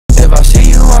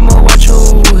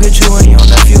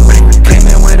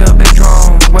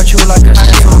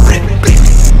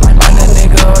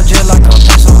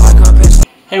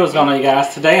going on, you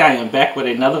guys? Today I am back with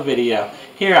another video.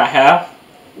 Here I have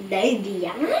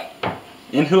Davion.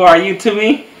 And who are you to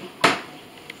me?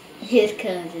 His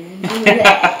cousin.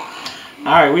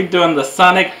 Alright, we're doing the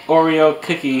Sonic Oreo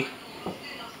cookie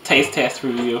taste test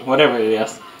review, whatever it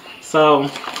is. So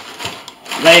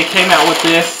they came out with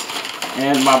this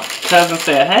and my cousin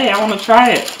said, hey, I want to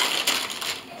try it.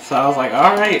 So I was like,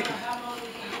 alright.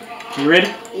 You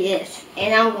ready? Yes.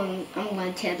 And I'm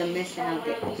gonna tear the mess out of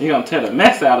it. You're gonna tear the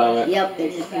mess out of it? Yep,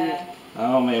 it is good.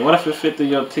 Oh man, what if it fit through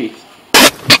your teeth?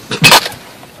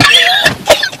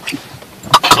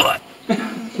 I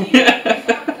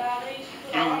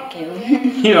don't care.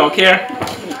 You don't care?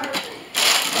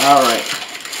 Alright.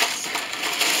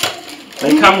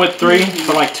 They come with 3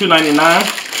 for like $2.99.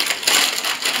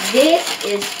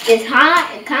 This is hot,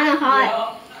 it's kinda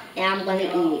hot, and I'm gonna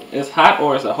eat it. It's hot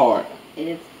or is it hard?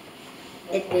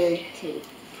 It's good too.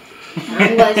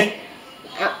 I'm gonna,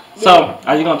 So,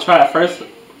 are you gonna try it first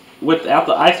without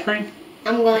the ice cream?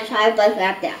 I'm gonna try it both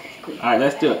without the ice cream. Alright,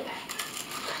 let's do it.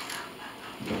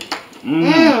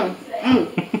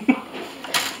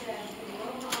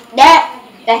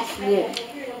 That's good.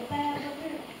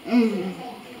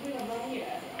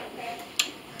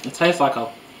 It tastes like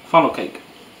a funnel cake.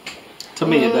 To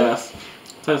me it does.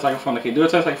 It tastes like a funnel cake. Do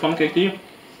it taste like a funnel cake to you?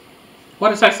 What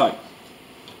does it taste like?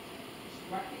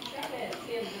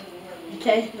 It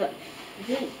tastes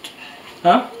sweet.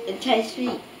 Huh? It tastes sweet.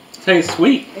 It tastes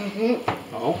sweet?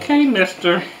 Okay,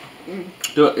 mister.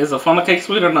 Is a funnel cake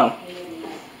sweet or no?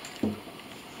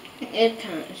 It's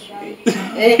kind of sweet.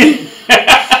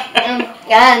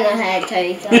 I don't know how to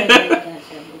taste.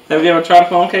 Have you ever tried a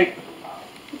funnel cake?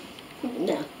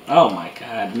 No. Oh my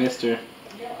god, mister.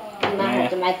 I might have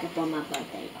to make it for my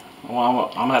birthday. Well,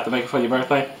 I'm gonna have to make it for your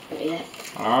birthday? Yeah.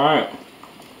 Alright.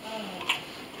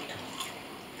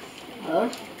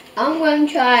 I'm going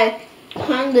to try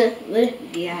kinda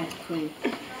with the ice cream.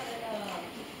 You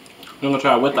gonna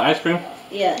try it with the ice cream?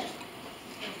 Yes.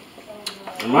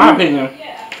 In my opinion,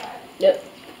 Yep.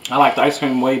 I like the ice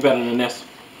cream way better than this.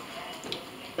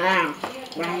 Wow.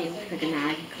 Right, picking the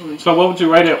ice cream. So what would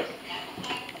you rate it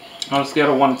on a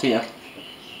scale of 1 to 10?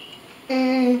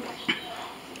 A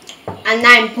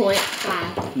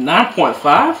 9.5.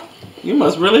 9.5? You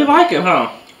must really like it, huh?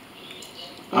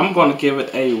 I'm going to give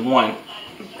it a 1.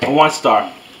 A 1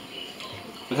 star.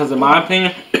 Because in my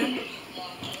opinion,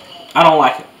 I don't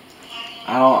like it.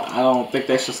 I don't think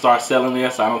they should start selling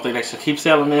this. I don't think they should keep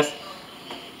selling this.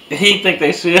 He think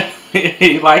they should.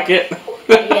 He like it.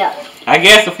 Yeah. I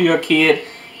guess if you're a kid,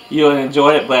 you'll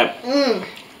enjoy it, but in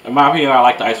my opinion, I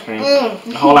like the ice cream a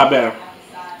whole lot better.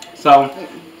 So,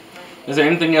 is there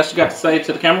anything else you got to say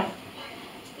to the camera?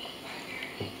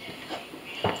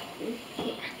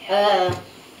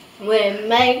 When it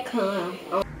may come.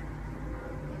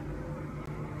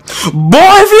 Boy,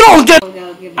 if you don't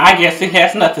get... I guess he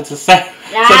has nothing to say.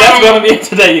 So that's going to be it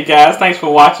today, you guys. Thanks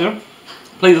for watching.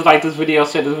 Please like this video,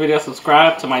 share this video,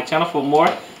 subscribe to my channel for more,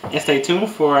 and stay tuned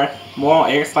for more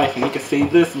on Eric's Life. And you can see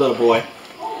this little boy.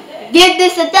 Give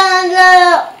this a thumbs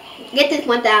up. Get this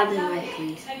 1,000 likes.